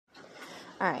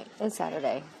Alright, it's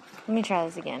Saturday. Let me try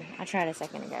this again. I tried a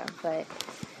second ago, but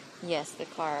yes, the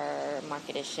car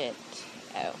market is shit.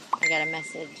 Oh, I got a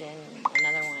message and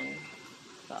another one.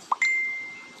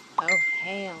 Oh,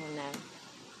 hell no.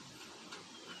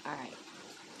 Alright.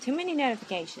 Too many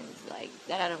notifications,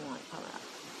 that I don't want to come up.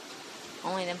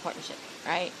 Only the important shit,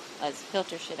 right? Let's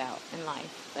filter shit out in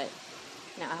life. But,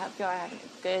 I hope y'all are having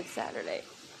a good Saturday.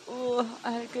 Oh,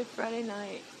 I had a good Friday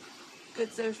night.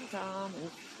 Good social time.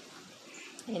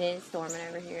 And it is storming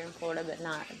over here in Florida, but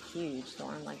not a huge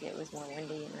storm. Like, it was more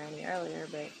windy and rainy earlier,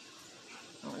 but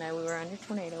I don't know, we were under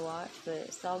tornado watch, but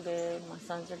it's all good. My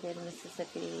sons are good in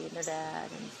Mississippi, and their dad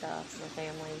and stuff, and their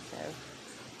family, so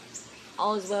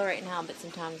all is well right now, but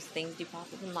sometimes things do pop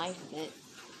up in life that,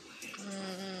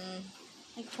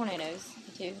 like tornadoes,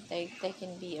 too. They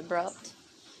can be abrupt,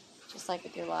 just like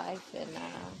with your life, and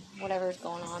whatever's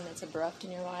going on that's abrupt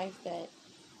in your life that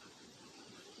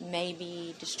may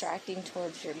be distracting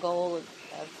towards your goal of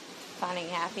finding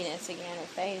happiness again or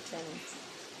faith, and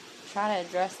try to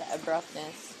address that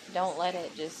abruptness. Don't let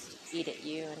it just eat at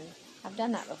you, and I've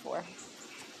done that before.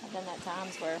 I've done that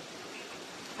times where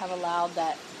I've allowed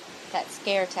that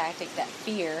scare tactic, that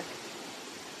fear,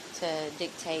 to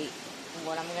dictate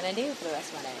what I'm going to do for the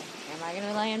rest of my day. Am I going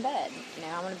to lay in bed?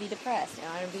 I'm going to be depressed.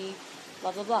 Am I going to be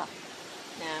blah, blah, blah?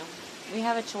 No. We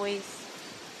have a choice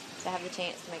to have the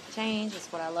chance to make a change.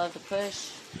 It's what I love to push,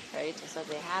 right, till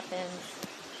something happens.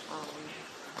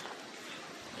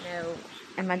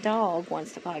 And my dog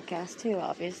wants to podcast too,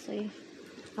 obviously.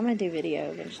 I'm going to do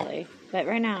video eventually. But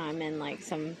right now I'm in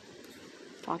some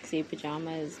foxy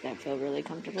pajamas that feel really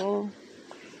comfortable.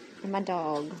 And my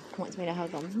dog wants me to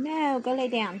hug him. No, go lay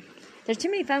down. There's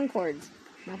too many phone cords.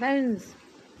 My phone's...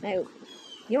 No.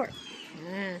 Yours.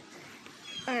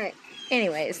 Alright.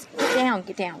 Anyways,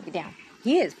 get down.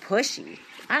 He is pushy.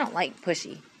 I don't like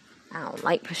pushy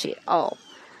at all.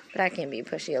 But I can be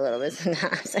pushy a little bit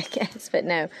sometimes, I guess. But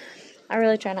no, I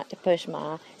really try not to push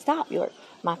my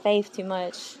faith too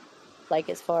much.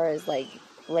 As far as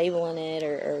labeling it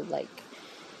or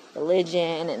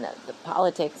religion and the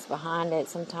politics behind it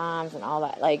sometimes and all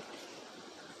that.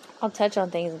 I'll touch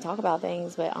on things and talk about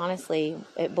things, but honestly,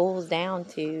 it boils down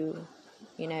to,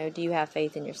 do you have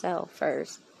faith in yourself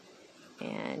first?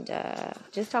 And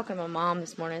just talking to my mom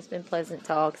this morning, it's been pleasant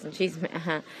talks, and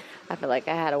I feel like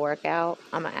I had to work out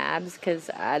on my abs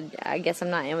because I guess I'm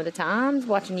not in with the times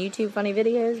watching YouTube funny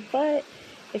videos. But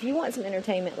if you want some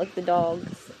entertainment, look the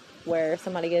dogs, where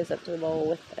somebody goes up to the bowl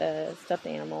with a stuffed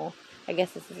animal. I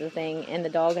guess this is the thing, and the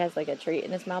dog has a treat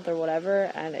in his mouth or whatever,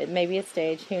 and it may be a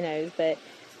stage, who knows, but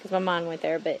because my mind went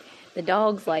there. But the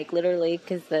dog's literally,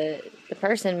 because the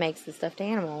person makes the stuffed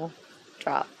animal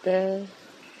drop the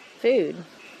food,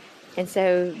 and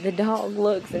so the dog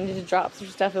looks and just drops her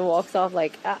stuff and walks off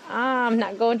I'm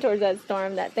not going towards that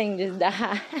storm, that thing just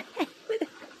died.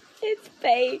 It's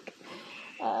fake.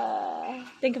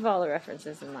 Think of all the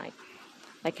references in life,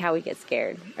 how we get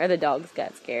scared, or the dogs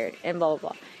got scared, and blah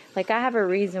blah blah. I have a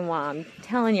reason why I'm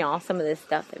telling y'all some of this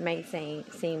stuff that may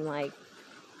seem like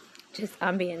just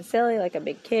I'm being silly, like a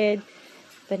big kid,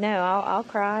 but no, I'll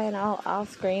cry and I'll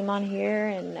scream on here,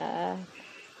 and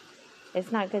it's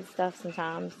not good stuff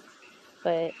sometimes,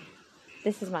 but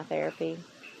this is my therapy,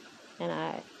 and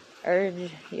I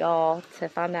urge y'all to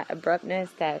find that abruptness,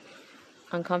 that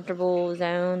uncomfortable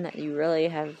zone that you really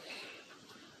have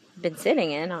been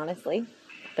sitting in, honestly,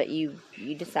 but you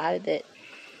decided that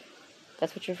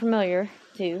that's what you're familiar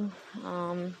to.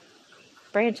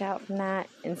 Branch out from that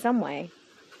in some way.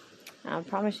 I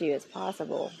promise you it's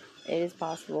possible. It is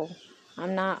possible.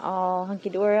 I'm not all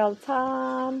hunky-dory all the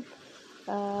time.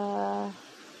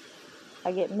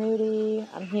 I get moody.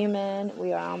 I'm human.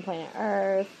 We are on planet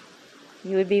Earth.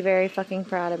 You would be very fucking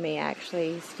proud of me,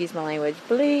 actually. Excuse my language.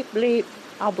 Bleep, bleep.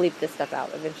 I'll bleep this stuff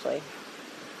out eventually.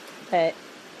 But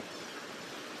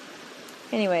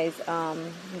anyways,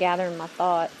 gathering my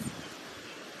thoughts.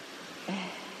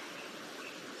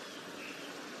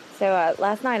 So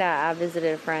last night I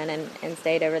visited a friend and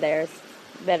stayed over there. It's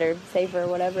better, safer,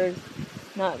 whatever.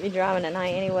 Not be driving at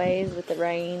night anyways with the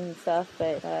rain and stuff.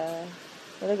 But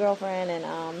with a girlfriend, and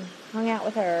hung out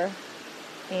with her.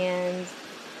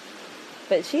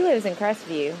 But she lives in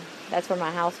Crestview. That's where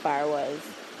my house fire was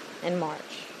in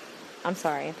March. I'm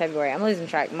sorry, in February. I'm losing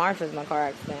track. March was my car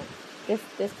accident. This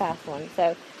past one.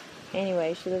 So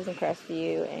anyway, she lives in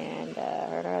Crestview, and her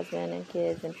and her husband and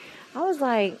kids. And I was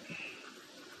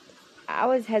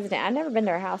hesitant. I'd never been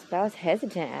to her house, but I was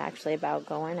hesitant actually about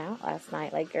going out last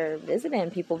night, or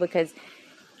visiting people, because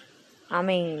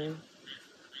it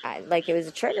was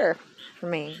a trigger for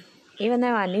me. Even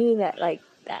though I knew that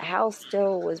that house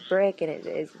still was brick and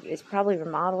it's probably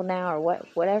remodeled now or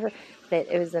whatever,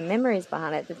 that it was the memories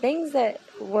behind it, the things that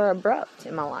were abrupt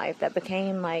in my life that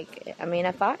became like,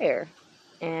 a fire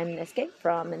and escape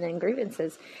from, and then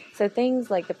grievances. So things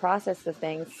like the process of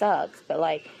things sucks, but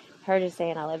like her just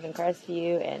saying I live in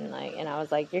Crestview, and I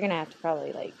was like, you're gonna have to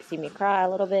probably like see me cry a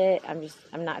little bit.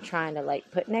 I'm not trying to like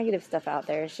put negative stuff out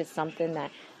there. It's just something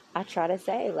that I try to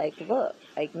say, like, look,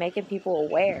 like making people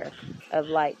aware of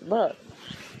like, look,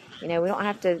 we don't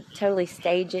have to totally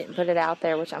stage it and put it out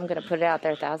there, which I'm gonna put it out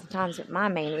there 1,000 times, but my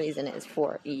main reason is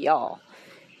for y'all.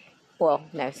 Well,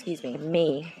 no, excuse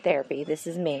me, therapy. This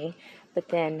is me. But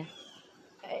then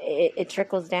it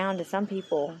trickles down to some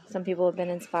people. Some people have been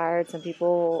inspired. Some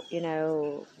people,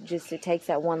 just it takes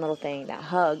that one little thing, that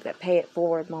hug, that pay it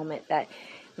forward moment, that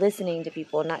listening to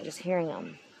people, not just hearing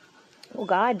them. Well,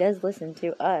 God does listen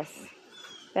to us.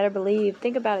 Better believe.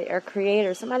 Think about it. Our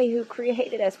Creator, somebody who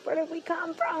created us. Where did we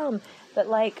come from? But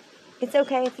it's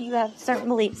okay if you have certain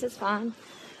beliefs. It's fine.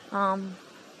 I'm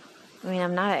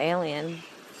not an alien.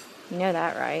 You know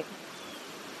that, right?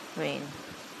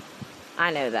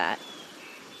 I know that.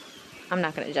 I'm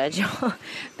not going to judge y'all.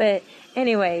 But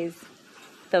anyways,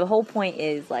 the whole point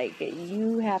is,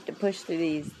 you have to push through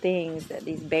these things,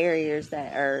 these barriers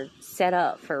that are set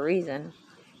up for a reason.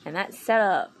 And that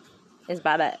setup is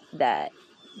by that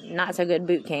not so good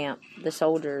boot camp, the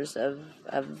soldiers of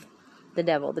the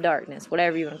devil, the darkness,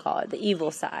 whatever you want to call it, the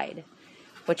evil side,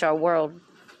 which our world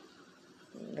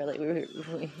really,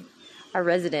 our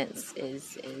residence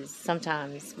is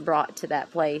sometimes brought to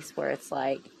that place where it's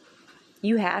like,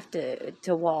 you have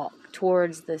to walk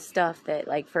towards the stuff that,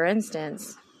 for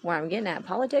instance, where I'm getting at,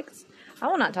 politics. I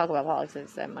will not talk about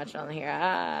politics that much on here.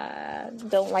 I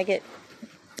don't like it.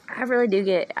 I really do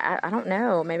get, I don't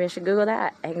know, maybe I should Google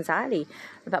that, anxiety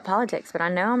about politics, but I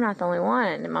know I'm not the only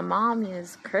one. And my mom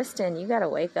is, Kristen, you got to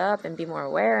wake up and be more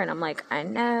aware. And I'm like, I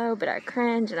know, but I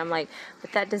cringe. And I'm like,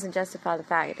 but that doesn't justify the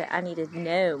fact that I need to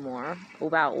know more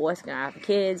about what's going to happen to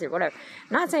kids or whatever.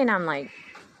 I'm not saying I'm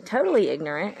totally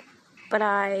ignorant, but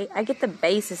I get the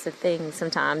basis of things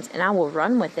sometimes, and I will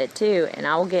run with it too, and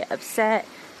I will get upset,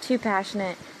 too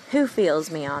passionate. Who feels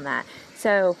me on that?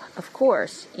 So, of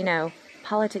course,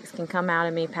 politics can come out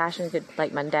of me, passion could,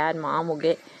 my dad and mom will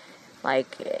get,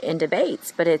 in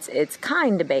debates, but it's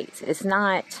kind debates. It's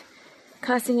not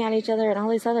cussing at each other and all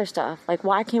this other stuff.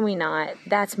 Why can we not?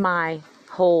 That's my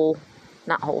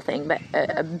not whole thing, but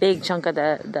a big chunk of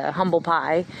the humble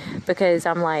pie, because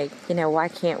I'm like, why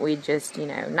can't we just,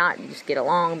 not just get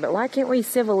along, but why can't we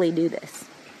civilly do this?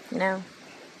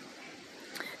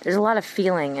 There's a lot of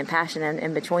feeling and passion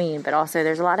in between, but also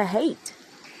there's a lot of hate.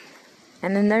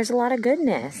 And then there's a lot of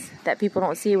goodness that people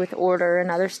don't see with order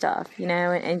and other stuff,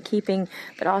 and keeping,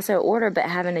 but also order, but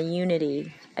having a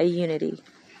unity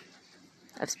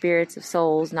of spirits, of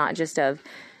souls, not just of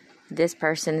this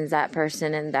person is that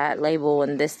person and that label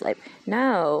and this label.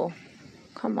 No,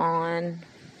 come on.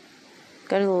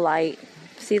 Go to the light.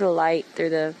 See the light through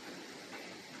the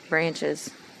branches.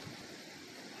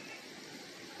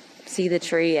 See the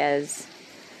tree as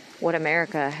what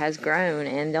America has grown,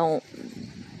 and don't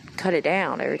cut it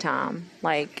down every time.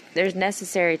 There's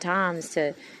necessary times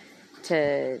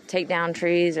to take down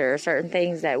trees or certain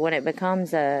things that when it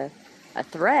becomes a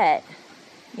threat,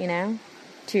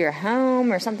 to your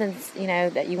home or something,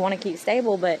 that you want to keep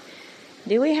stable. But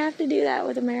do we have to do that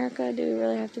with America? Do we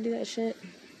really have to do that shit?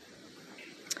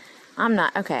 I'm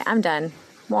not. Okay, I'm done.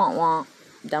 Womp.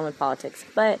 Done with politics.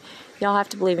 But y'all have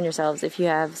to believe in yourselves. If you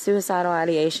have suicidal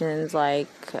ideations,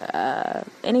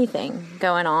 anything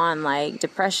going on,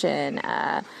 depression,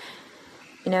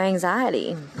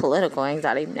 anxiety, political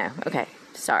anxiety. No. Okay.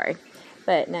 Sorry.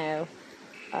 But no.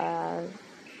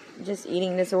 Just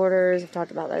eating disorders. I've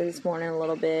talked about that this morning a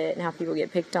little bit, and how people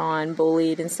get picked on,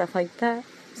 bullied, and stuff like that.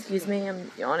 Excuse me, I'm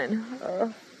yawning.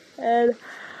 I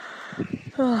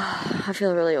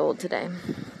feel really old today.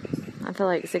 I feel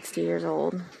like 60 years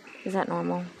old. Is that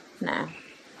normal? No.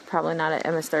 Probably not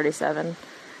at MS 37.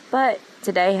 But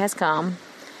today has come.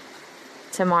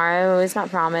 Tomorrow is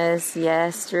not promised.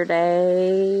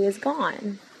 Yesterday is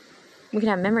gone. We can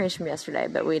have memories from yesterday,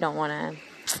 but we don't want to.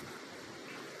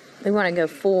 We want to go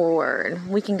forward.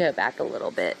 We can go back a little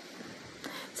bit.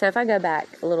 So if I go back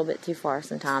a little bit too far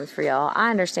sometimes for y'all, I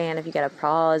understand if you got to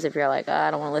pause, if you're like, oh, I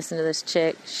don't want to listen to this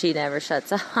chick. She never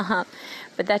shuts up.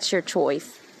 But that's your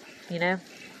choice.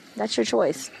 That's your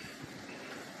choice.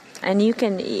 And you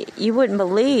wouldn't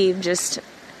believe just,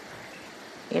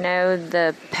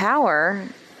 the power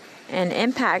and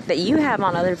impact that you have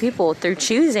on other people through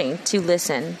choosing to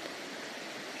listen.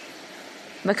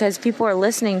 Because people are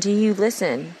listening to you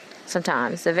listen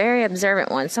sometimes. The very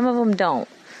observant ones. Some of them don't.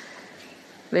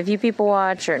 But if you people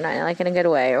watch, or not like in a good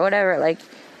way, or whatever, like,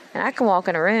 and I can walk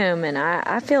in a room and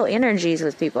I feel energies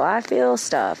with people. I feel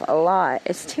stuff a lot.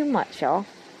 It's too much, y'all.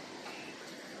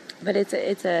 But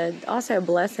it's also a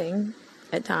blessing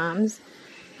at times,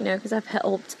 you know, because I've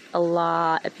helped a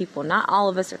lot of people. Not all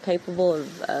of us are capable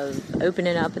of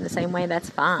opening up in the same way. That's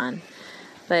fine.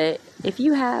 But if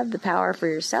you have the power for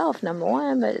yourself, number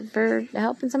one, but for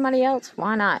helping somebody else,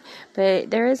 why not? But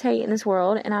there is hate in this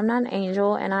world, and I'm not an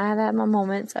angel, and I have had my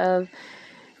moments of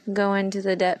going to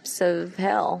the depths of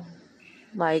hell.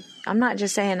 Like, I'm not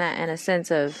just saying that in a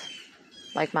sense of,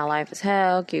 like, my life is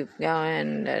hell, keep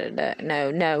going, da, da,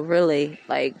 da. No, really,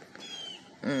 like,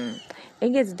 it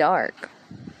gets dark.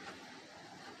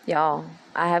 Y'all,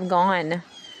 I have gone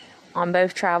on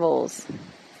both travels.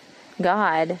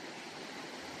 God,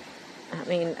 I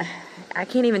mean, I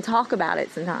can't even talk about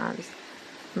it sometimes.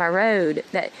 My road,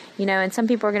 that, you know, and some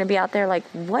people are going to be out there like,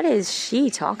 what is she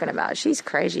talking about? She's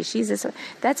crazy. She's this.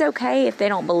 That's okay if they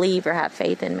don't believe or have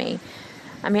faith in me.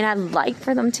 I mean, I'd like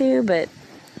for them to, but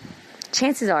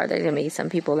chances are there's going to be some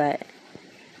people that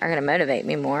are going to motivate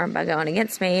me more by going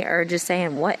against me, or just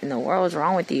saying, what in the world is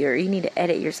wrong with you, or you need to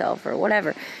edit yourself, or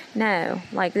whatever. No,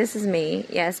 like, this is me.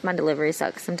 Yes, my delivery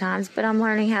sucks sometimes, but I'm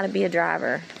learning how to be a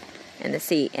driver in the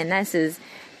seat, and this is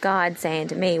God saying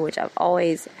to me, which I've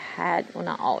always had, well,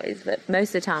 not always, but most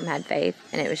of the time had faith,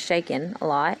 and it was shaking a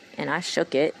lot, and I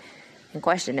shook it and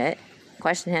questioned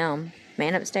him,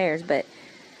 man upstairs. But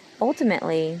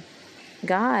ultimately,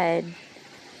 God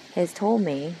has told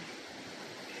me,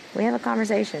 we have a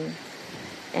conversation,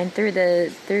 and through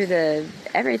the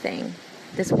everything,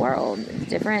 this world,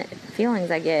 different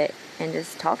feelings I get, and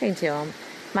just talking to him,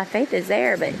 my faith is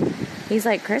there. But he's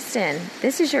like, Kristen,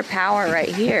 this is your power right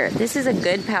here. This is a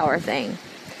good power thing.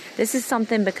 This is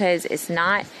something, because it's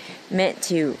not meant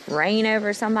to reign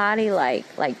over somebody like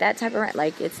that type of,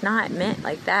 like, it's not meant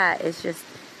like that. It's just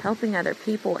helping other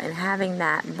people and having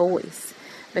that voice,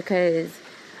 because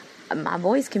my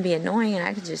voice can be annoying and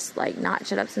I could just, like, not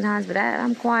shut up sometimes, but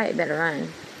I'm quiet, better run.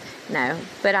 No,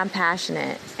 but I'm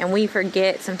passionate, and we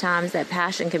forget sometimes that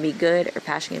passion can be good or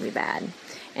passion can be bad.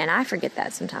 And I forget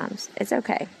that sometimes. It's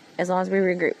okay, as long as we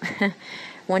regroup.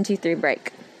 1, 2, 3,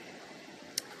 break.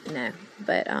 No,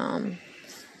 but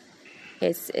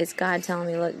it's God telling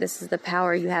me, look, this is the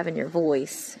power you have in your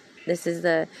voice. This is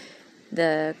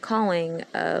the calling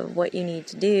of what you need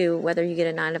to do. Whether you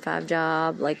get a 9-to-5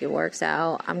 job, like, it works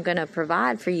out, I'm gonna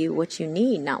provide for you what you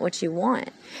need, not what you want.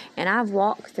 And I've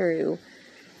walked through,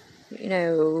 you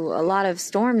know, a lot of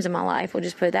storms in my life, we'll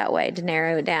just put it that way, to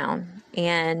narrow it down.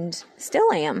 And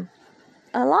still am.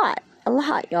 A lot,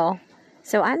 y'all.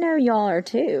 So I know y'all are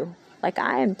too. Like,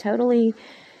 I am totally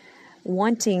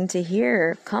wanting to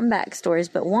hear comeback stories,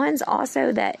 but one's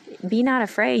also that, be not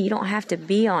afraid. You don't have to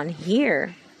be on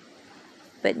here,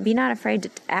 but be not afraid to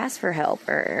ask for help,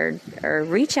 or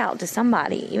reach out to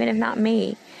somebody, even if not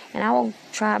me. And I will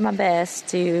try my best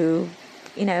to,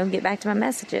 you know, get back to my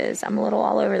messages. I'm a little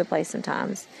all over the place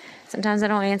sometimes. Sometimes I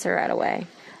don't answer right away.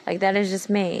 Like, that is just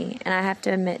me, and I have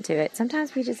to admit to it.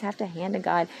 Sometimes we just have to hand to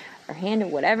God, or hand to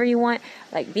whatever you want.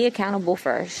 Like, be accountable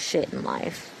for our shit in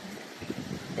life.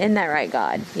 Isn't that right,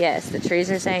 God? Yes, the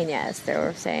trees are saying yes.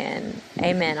 They're saying,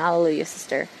 amen, hallelujah,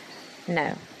 sister.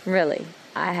 No, really.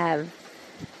 I have,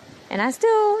 and I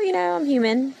still, you know, I'm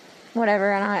human,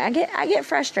 whatever, and I get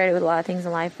frustrated with a lot of things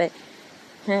in life, but,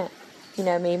 you know what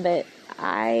I mean, but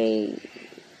I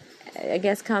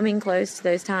guess coming close to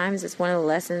those times is one of the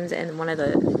lessons, and one of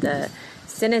the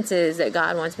sentences that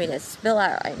God wants me to spill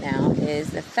out right now is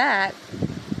the fact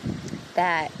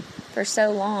that for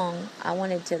so long I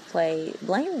wanted to play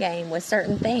blame game with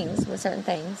certain things,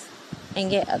 and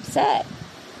get upset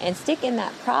and stick in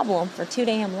that problem for too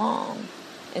damn long,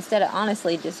 instead of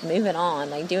honestly just moving on,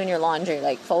 like doing your laundry,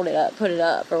 like fold it up, put it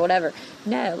up, or whatever.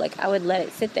 No, like, I would let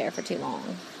it sit there for too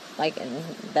long. Like, and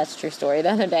that's a true story.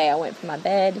 The other day I went from my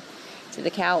bed to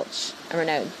the couch,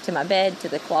 to my bed, to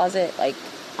the closet, like,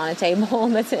 on a table.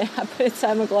 That's it. I put it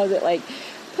inside my closet, like,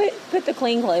 put the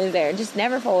clean clothes there, just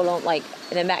never fold them, like,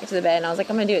 and then back to the bed. And I was like,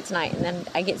 I'm gonna do it tonight. And then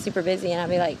I get super busy, and I'll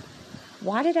be like,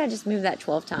 why did I just move that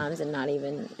 12 times and not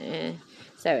even,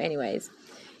 So anyways,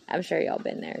 I'm sure y'all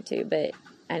been there too, but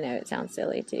I know it sounds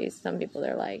silly too. Some people,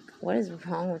 they're like, what is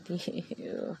wrong with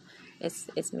you?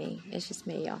 It's me. It's just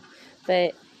me, y'all.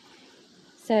 But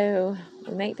so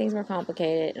we make things more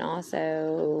complicated, and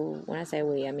also, when I say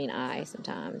we, I mean I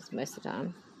sometimes, most of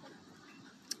the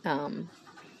time.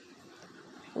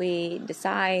 We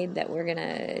decide that we're going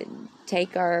to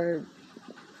take our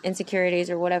insecurities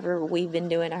or whatever we've been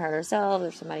doing to hurt ourselves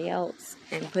or somebody else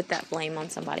and put that blame on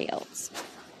somebody else.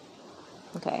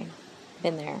 Okay,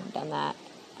 been there, done that.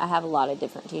 I have a lot of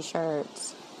different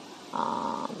t-shirts,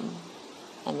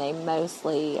 and they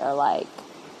mostly are like,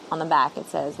 on the back it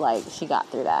says like, she got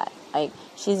through that. Like,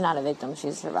 she's not a victim,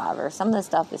 she's a survivor. Some of the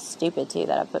stuff is stupid too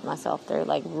that I put myself through,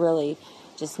 like really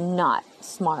just not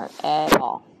smart at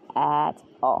all.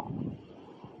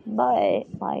 But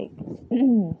like,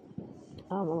 oh,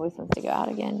 my voice wants to go out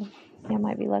again. I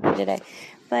might be lucky today,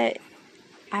 but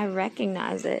I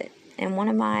recognize it. And one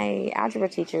of my algebra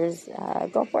teachers,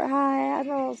 go for it, hi,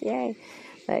 Admirals, yay.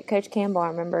 But Coach Campbell, I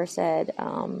remember, said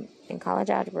in college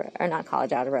algebra, or not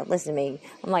college algebra, listen to me,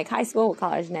 I'm like high school,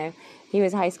 college, no. He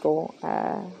was high school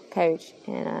coach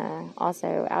and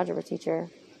also algebra teacher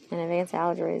in advanced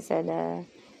algebra. He said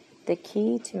the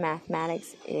key to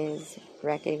mathematics is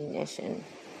recognition.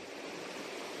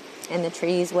 And the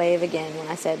trees wave again when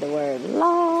I said the word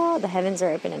law. The heavens are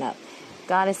opening up.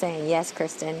 God is saying, yes,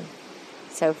 Kristen.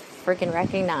 So freaking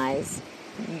recognize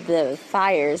the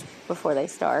fires before they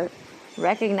start.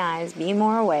 Recognize, be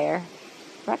more aware.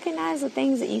 Recognize the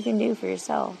things that you can do for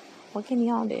yourself. What can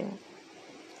y'all do?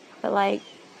 But like,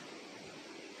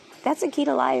 that's the key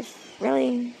to life.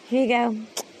 Really. Here you go.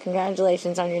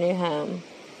 Congratulations on your new home.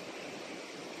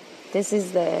 This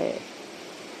is the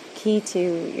key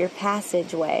to your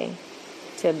passageway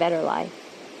to a better life.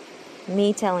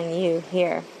 Me telling you,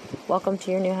 here, welcome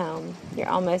to your new home. You're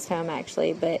almost home,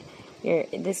 actually, but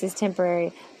this is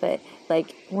temporary. But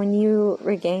like, when you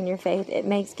regain your faith, it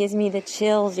gives me the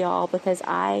chills, y'all, because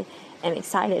I am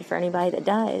excited for anybody that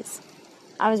does.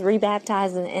 I was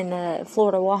rebaptized in the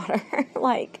Florida water,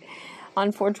 like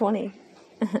on 420.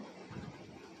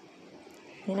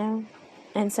 You know,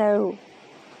 and so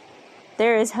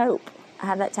there is hope. I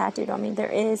have that tattooed on me.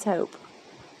 There is hope.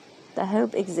 The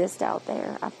hope exists out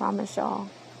there. I promise y'all.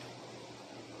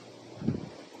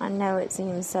 I know it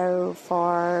seems so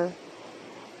far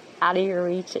out of your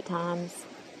reach at times.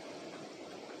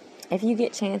 If you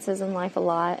get chances in life a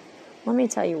lot, let me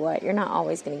tell you what, you're not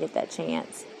always going to get that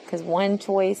chance. Because one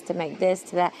choice to make this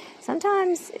to that,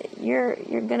 sometimes you're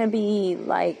going to be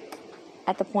like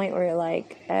at the point where you're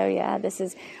like, oh yeah, this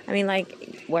is, I mean,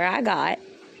 like where I got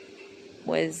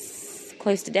was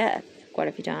close to death quite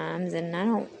a few times, and I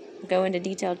don't go into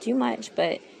detail too much,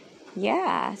 but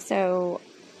yeah, so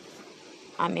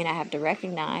I mean, I have to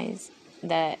recognize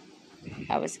that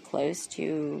I was close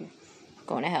to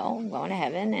going to hell, going to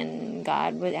heaven, and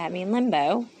God would have me in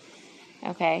limbo.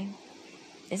 Okay,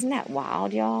 isn't that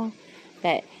wild, y'all?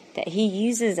 That He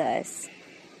uses us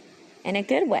in a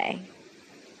good way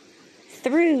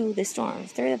through the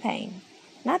storms, through the pain.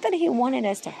 Not that He wanted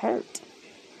us to hurt,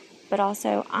 but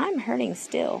also I'm hurting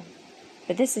still.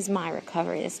 But this is my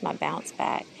recovery. This is my bounce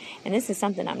back. And this is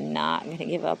something I'm not going to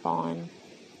give up on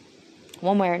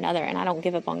one way or another. And I don't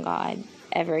give up on God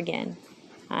ever again.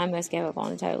 I almost gave up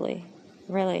on Him totally.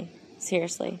 Really.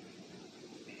 Seriously.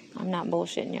 I'm not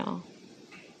bullshitting y'all.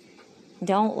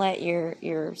 Don't let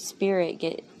your spirit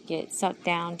get sucked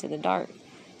down to the dark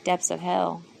depths of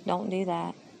hell. Don't do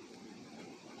that.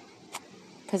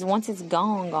 Because once it's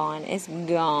gone, it's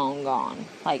gone.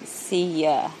 Like, see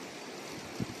ya.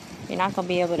 You're not going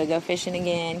to be able to go fishing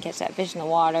again, catch that fish in the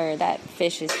water. That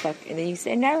fish is fucking...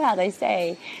 You know how they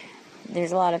say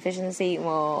there's a lot of fish in the sea?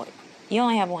 Well, you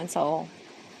only have one soul.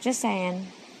 Just saying.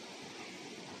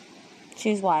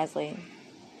 Choose wisely.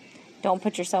 Don't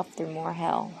put yourself through more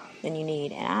hell than you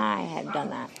need. And I have done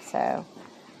that. So,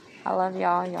 I love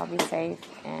y'all. Y'all be safe.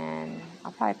 And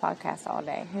I'll probably podcast all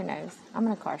day. Who knows? I'm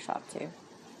in a car shop too.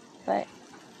 But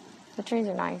the trees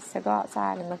are nice. So go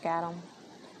outside and look at them.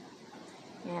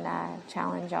 And I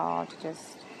challenge y'all to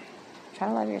just try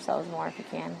to love yourselves more if you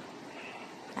can.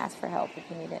 Ask for help if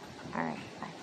you need it. All right. Bye.